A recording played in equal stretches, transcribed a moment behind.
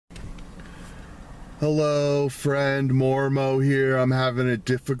Hello, friend Mormo here. I'm having a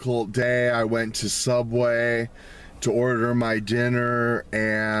difficult day. I went to Subway to order my dinner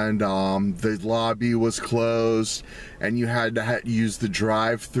and the lobby was closed and you had to use the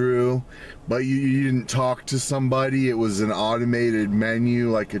drive-through, but you didn't talk to somebody. It was an automated menu,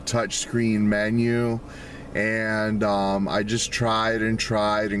 like a touchscreen menu, and I just tried and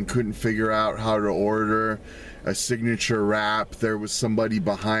couldn't figure out how to order a signature wrap. There was somebody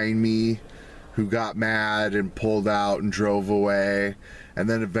behind me who got mad and pulled out and drove away, and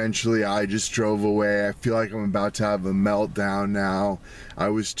then eventually I just drove away. I feel like I'm about to have a meltdown now. I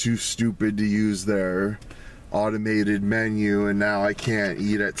was too stupid to use their automated menu, and now I can't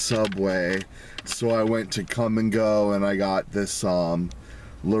eat at Subway. So I went to Come and Go and I got this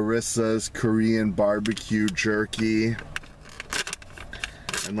Lorissa's Korean barbecue jerky,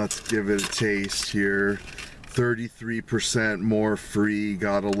 and let's give it a taste here. 33% more free,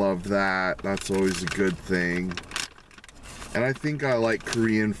 gotta love that. That's always a good thing. And I think I like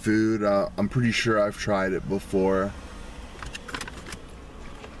Korean food. I'm pretty sure I've tried it before.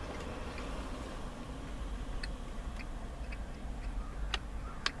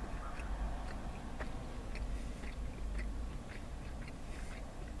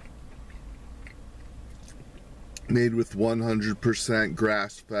 Made with 100%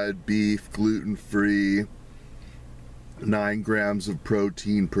 grass-fed beef, gluten-free. 9 grams of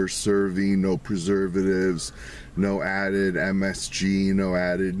protein per serving, no preservatives, no added MSG, no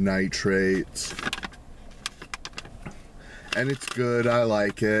added nitrates. And it's good, I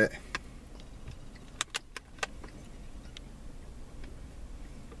like it.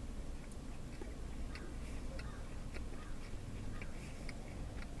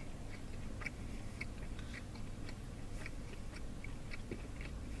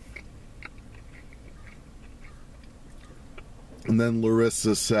 And then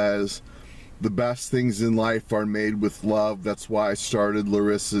Lorissa says, the best things in life are made with love. That's why I started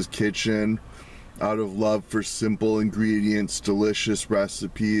Lorissa's Kitchen, out of love for simple ingredients, delicious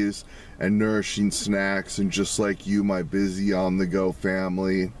recipes, and nourishing snacks. And just like you, my busy on-the-go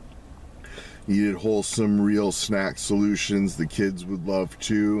family needed wholesome, real snack solutions the kids would love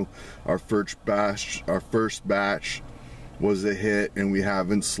too. Our first batch was a hit, and we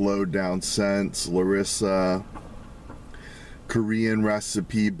haven't slowed down since. Lorissa Korean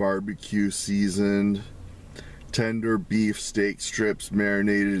recipe, barbecue seasoned, tender beef steak strips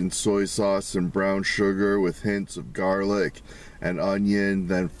marinated in soy sauce and brown sugar with hints of garlic and onion,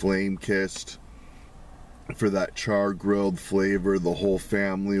 then flame kissed for that char grilled flavor the whole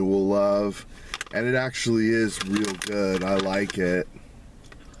family will love. And it actually is real good. I like it.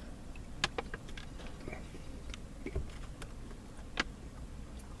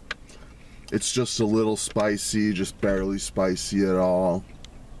 It's just a little spicy, just barely spicy at all.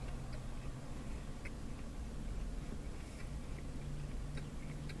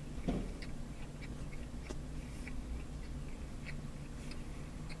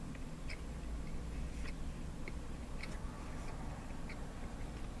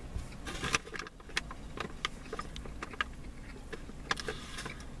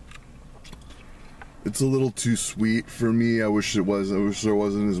 It's a little too sweet for me. I wish there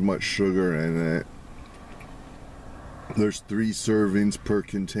wasn't as much sugar in it. There's 3 servings per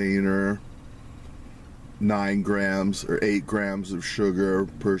container, 9 grams or 8 grams of sugar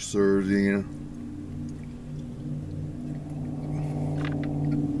per serving.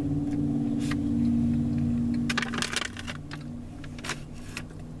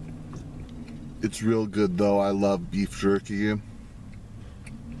 It's real good though. I love beef jerky.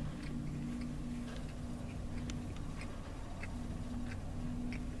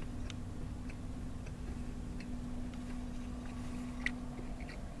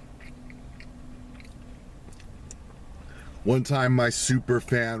 One time my super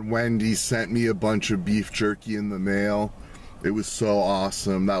fan Wendy sent me a bunch of beef jerky in the mail. It was so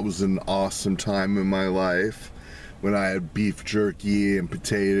awesome. That was an awesome time in my life when I had beef jerky and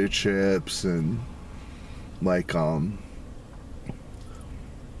potato chips and like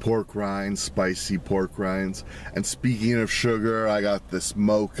pork rinds, spicy pork rinds. And speaking of sugar, I got this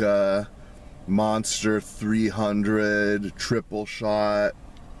Mocha Monster 300 triple shot,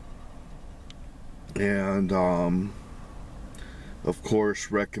 and of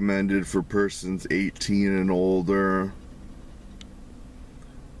course recommended for persons 18 and older.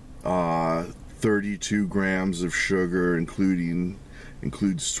 32 grams of sugar,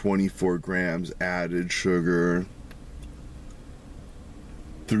 includes 24 grams added sugar.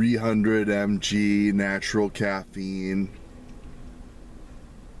 300 mg natural caffeine.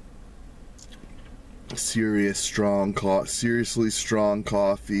 Seriously strong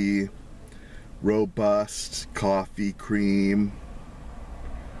coffee. robust coffee cream,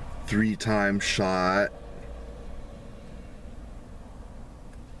 3-time shot.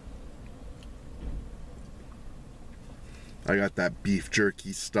 I got that beef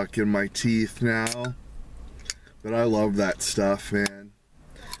jerky stuck in my teeth now, but I love that stuff, man.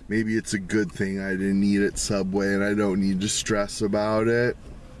 Maybe it's a good thing I didn't eat at Subway and I don't need to stress about it.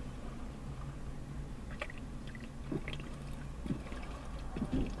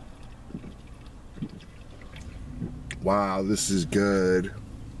 Wow, this is good.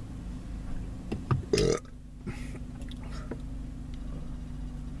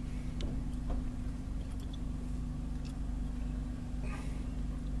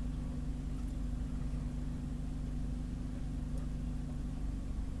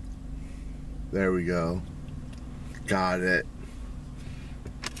 There we go. Got it.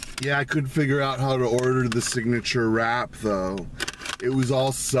 Yeah, I couldn't figure out how to order the signature wrap though. It was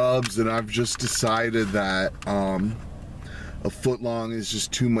all subs, and I've just decided that a foot long is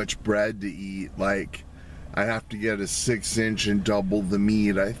just too much bread to eat. Like, I have to get a 6-inch and double the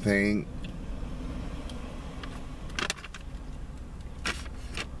meat, I think.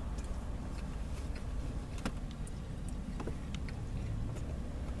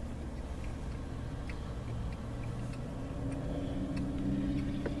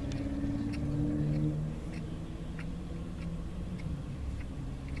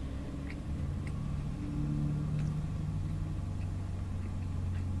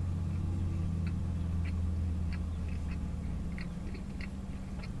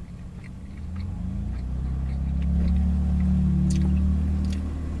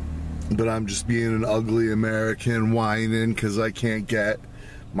 But I'm just being an ugly American whining because I can't get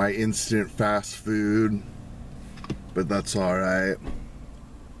my instant fast food. But that's alright.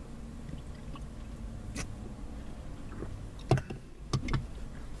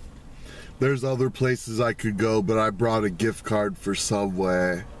 There's other places I could go, but I brought a gift card for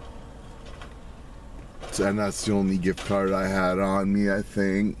Subway. And that's the only gift card I had on me, I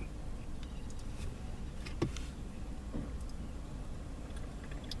think.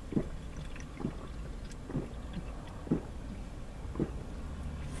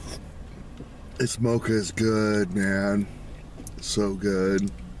 This mocha is good, man. So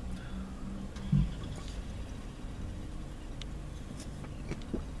good.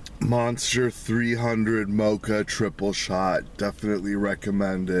 Monster 300 mocha triple shot. Definitely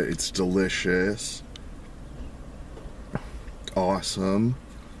recommend it. It's delicious. Awesome.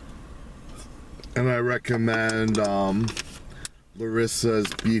 And I recommend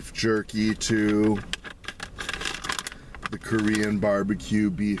Lorissa's beef jerky too. The Korean barbecue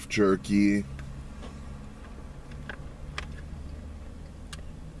beef jerky.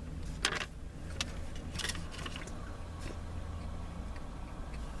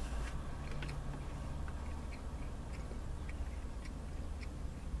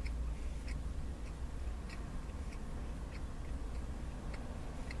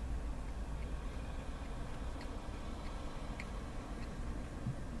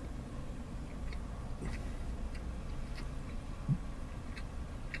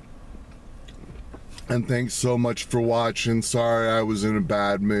 And thanks so much for watching. Sorry I was in a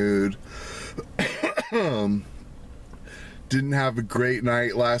bad mood. Didn't have a great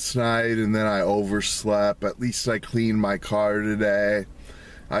night last night, and then I overslept. At least I cleaned my car today.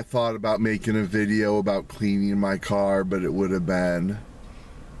 I thought about making a video about cleaning my car, but it would have been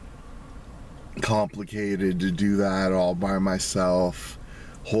complicated to do that all by myself.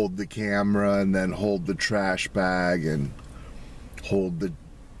 Hold the camera and then hold the trash bag and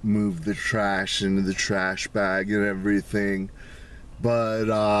move the trash into the trash bag and everything. But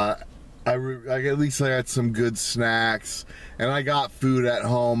at least I got some good snacks, and I got food at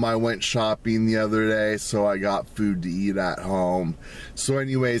home. I went shopping the other day, so I got food to eat at home. So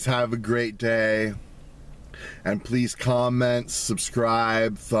anyways, have a great day, and please comment,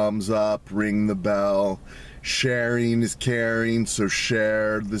 subscribe, thumbs up, ring the bell. Sharing is caring, so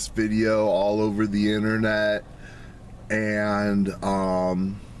share this video all over the internet. And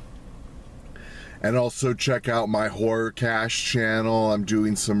also check out my Horror Cash channel. I'm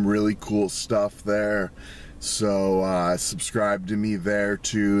doing some really cool stuff there. So subscribe to me there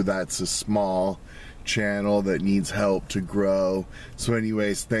too. That's a small channel that needs help to grow. So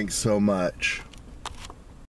anyways, thanks so much.